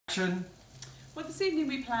Well, this evening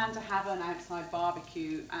we plan to have an outside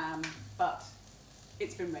barbecue, but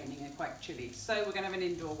it's been raining and quite chilly, so we're going to have an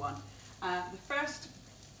indoor one. The first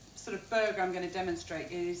sort of burger I'm going to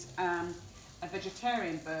demonstrate is a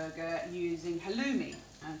vegetarian burger using halloumi.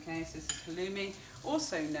 Okay, so this is halloumi,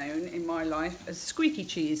 also known in my life as squeaky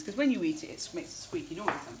cheese, because when you eat it, it makes a squeaky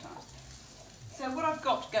noise sometimes. So what I've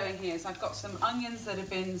got going here is I've got some onions that have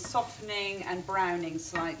been softening and browning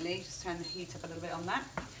slightly. Just turn the heat up a little bit on that.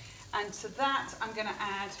 And to that, I'm going to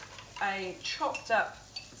add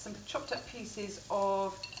some chopped up pieces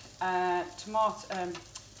of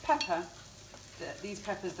pepper. These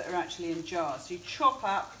peppers that are actually in jars. So you chop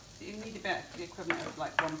up. You need about the equivalent of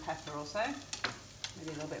like 1 pepper or so,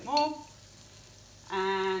 maybe a little bit more.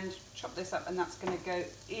 And chop this up, and that's going to go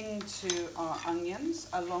into our onions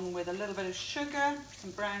along with a little bit of sugar,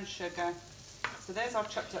 some brown sugar. So there's our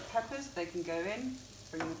chopped up peppers. They can go in.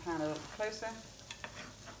 Bring the pan a little closer.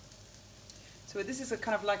 So this is a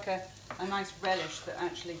kind of like a nice relish that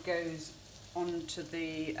actually goes onto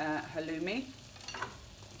the halloumi.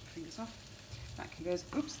 Fingers off.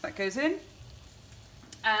 That goes in.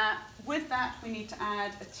 With that, we need to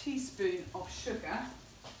add a teaspoon of sugar,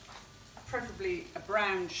 preferably a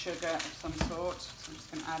brown sugar of some sort. So I'm just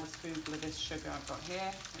going to add a spoonful of this sugar I've got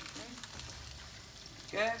here.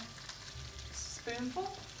 There we go. Just a spoonful.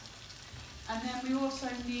 And then we also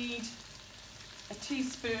need a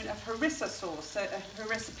teaspoon of harissa sauce, so a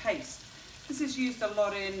harissa paste. This is used a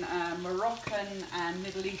lot in Moroccan and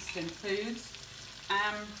Middle Eastern foods.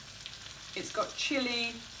 It's got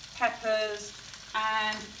chili, peppers,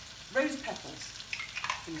 and rose petals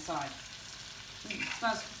inside. It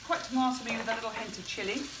smells quite tomatoey with a little hint of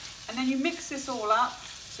chili. And then you mix this all up.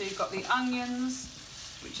 So you've got the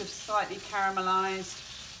onions, which have slightly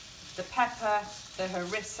caramelised, the pepper, the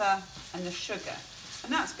harissa, and the sugar.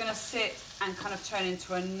 And that's going to sit and kind of turn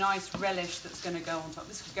into a nice relish that's going to go on top.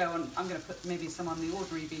 This could go on, I'm going to put maybe some on the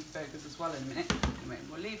ordinary beef burgers as well in a minute. Anyway,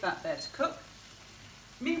 we'll leave that there to cook.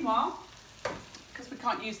 Meanwhile, because we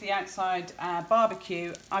can't use the outside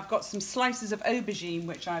barbecue, I've got some slices of aubergine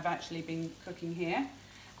which I've actually been cooking here.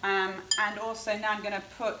 And also now I'm going to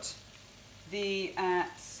put the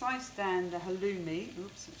slice down the halloumi.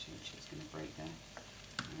 Oops, actually it's going to break there.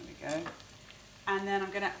 There we go. And then I'm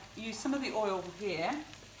going to use some of the oil here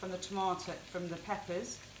from the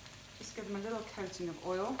peppers. Just give them a little coating of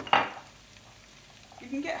oil. You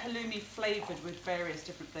can get halloumi flavoured with various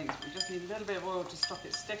different things, but you just need a little bit of oil to stop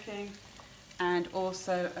it sticking, and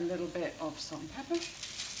also a little bit of salt and pepper.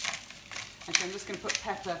 Okay, I'm just going to put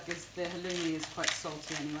pepper because the halloumi is quite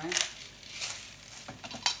salty anyway.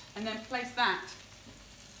 And then place that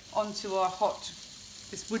onto our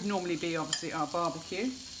this would normally be obviously our barbecue.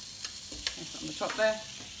 Place it on the top there,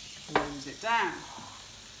 close it down.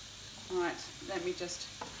 Alright, let me just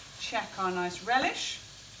check our nice relish.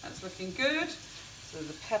 That's looking good. So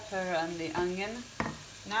the pepper and the onion.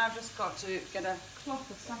 Now I've just got to get a cloth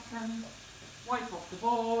a second, wipe off the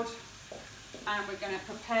board, and we're going to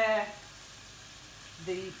prepare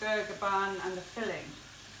the burger bun and the filling.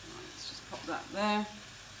 Right, let's just pop that there.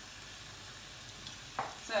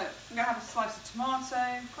 So I'm going to have a slice of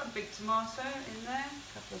tomato, quite a big tomato in there,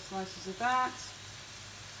 a couple of slices of that.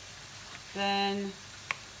 Then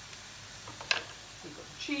we've got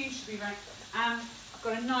the cheese, should be right. And I've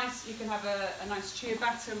got you can have a nice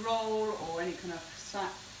ciabatta roll or any kind of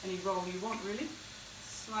any roll you want really.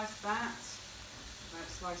 Slice that, without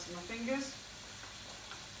slicing my fingers.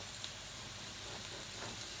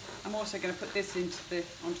 I'm also going to put this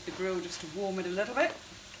onto the grill just to warm it a little bit.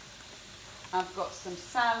 I've got some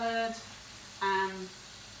salad, and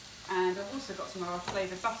I've also got some of our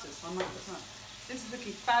flavoured butters, so I might put some up. This is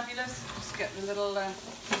looking fabulous. Just get the little,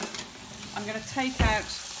 I'm going to take out,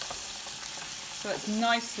 so it's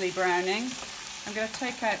nicely browning. I'm going to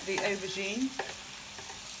take out the aubergine.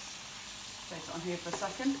 Place it on here for a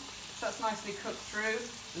second. So that's nicely cooked through.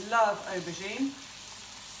 Love aubergine.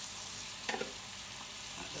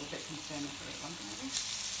 That little bit can stay in for a one, maybe.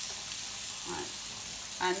 Right.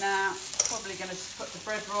 And now, probably going to put the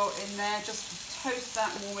bread roll in there, just to toast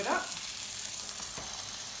that and warm it up.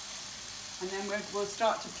 And then we'll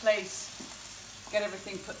start to get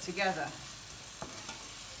everything put together.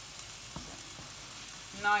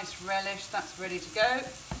 Nice relish, that's ready to go.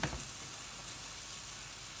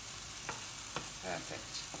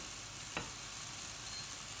 Perfect.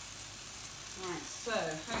 Right, so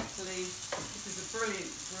hopefully this is a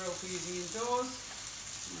brilliant grill for using indoors.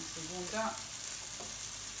 Nicely warmed up.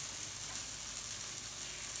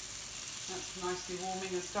 That's nicely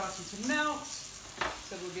warming and starting to melt.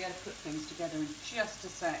 So we'll be able to put things together in just a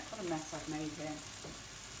sec. What a mess I've made here.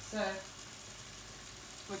 So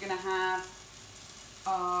we're going to have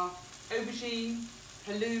our aubergine,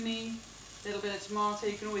 halloumi, a little bit of tomato.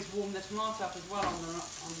 You can always warm the tomato up as well on the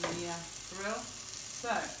grill. So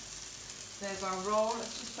there's our roll.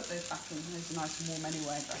 Let's just put those back in. Those are nice and warm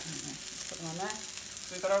anyway, but anyway, let's put them on there.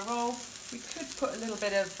 So we've got our roll. We could put a little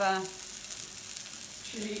bit of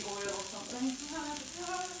chili oil or something.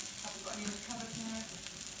 Haven't got any in the cupboard now.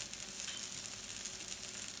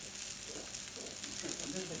 Put a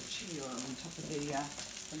little bit of chili oil on top of the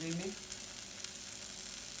halloumi.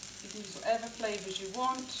 You can use whatever flavours you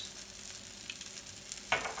want.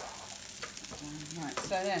 Right,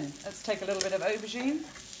 so then let's take a little bit of aubergine. 2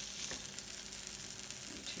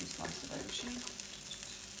 slices of aubergine.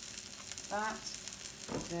 That.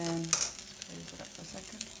 Then close it up for a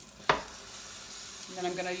second. And then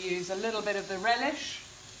I'm going to use a little bit of the relish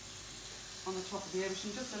on the top of the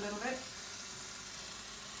aubergine, just a little bit.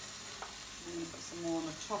 And then put some more on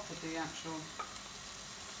the top of the actual.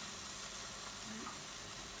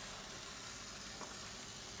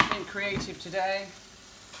 Being creative today.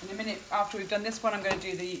 In a minute, after we've done this one, I'm going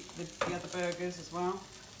to do the other burgers as well.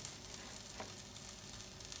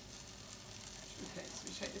 Okay, so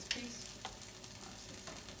we take this piece.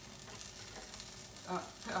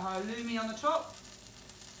 Put a halloumi on the top.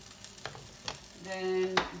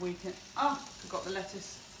 Then we can, forgot the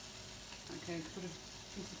lettuce. Okay, put a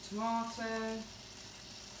piece of tomato.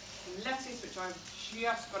 Some lettuce, which I've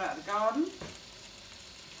just got out of the garden.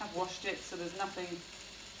 I've washed it, so there's nothing.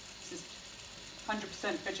 This is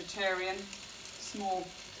 100% vegetarian.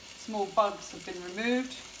 Small bugs have been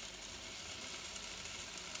removed.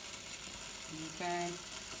 Okay,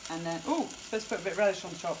 and then supposed to put a bit of relish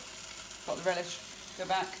on top. Got the relish. Go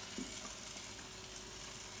back.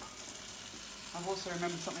 I've also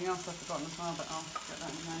remembered something else I've forgotten as well, but I'll get that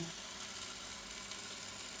in a moment.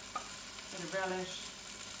 Bit of relish.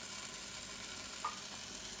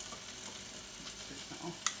 Switch that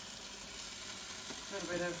off. A little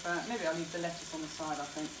bit of, maybe I'll leave the lettuce on the side, I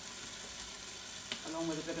think, along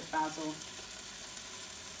with a bit of basil.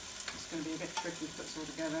 It's going to be a bit tricky to put this all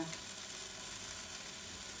together.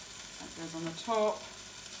 That goes on the top,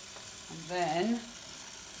 and then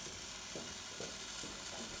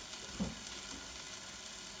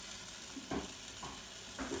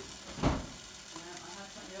I had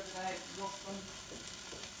some the other day, lost them.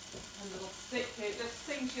 A little stick here. Just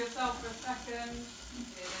sing to yourself for a second.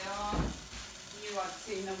 Here they are. Knew I'd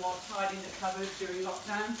seen them while tidying the cupboard during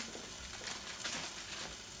lockdown.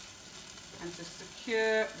 And to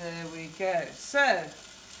secure, there we go. So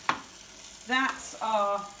that's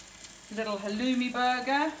our little halloumi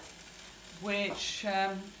burger, which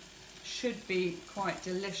should be quite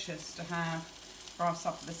delicious to have for our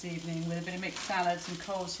supper this evening, with a bit of mixed salad, some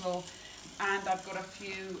coleslaw, and I've got a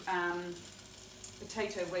few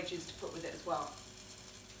potato wedges to put with it as well.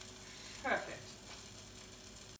 Perfect.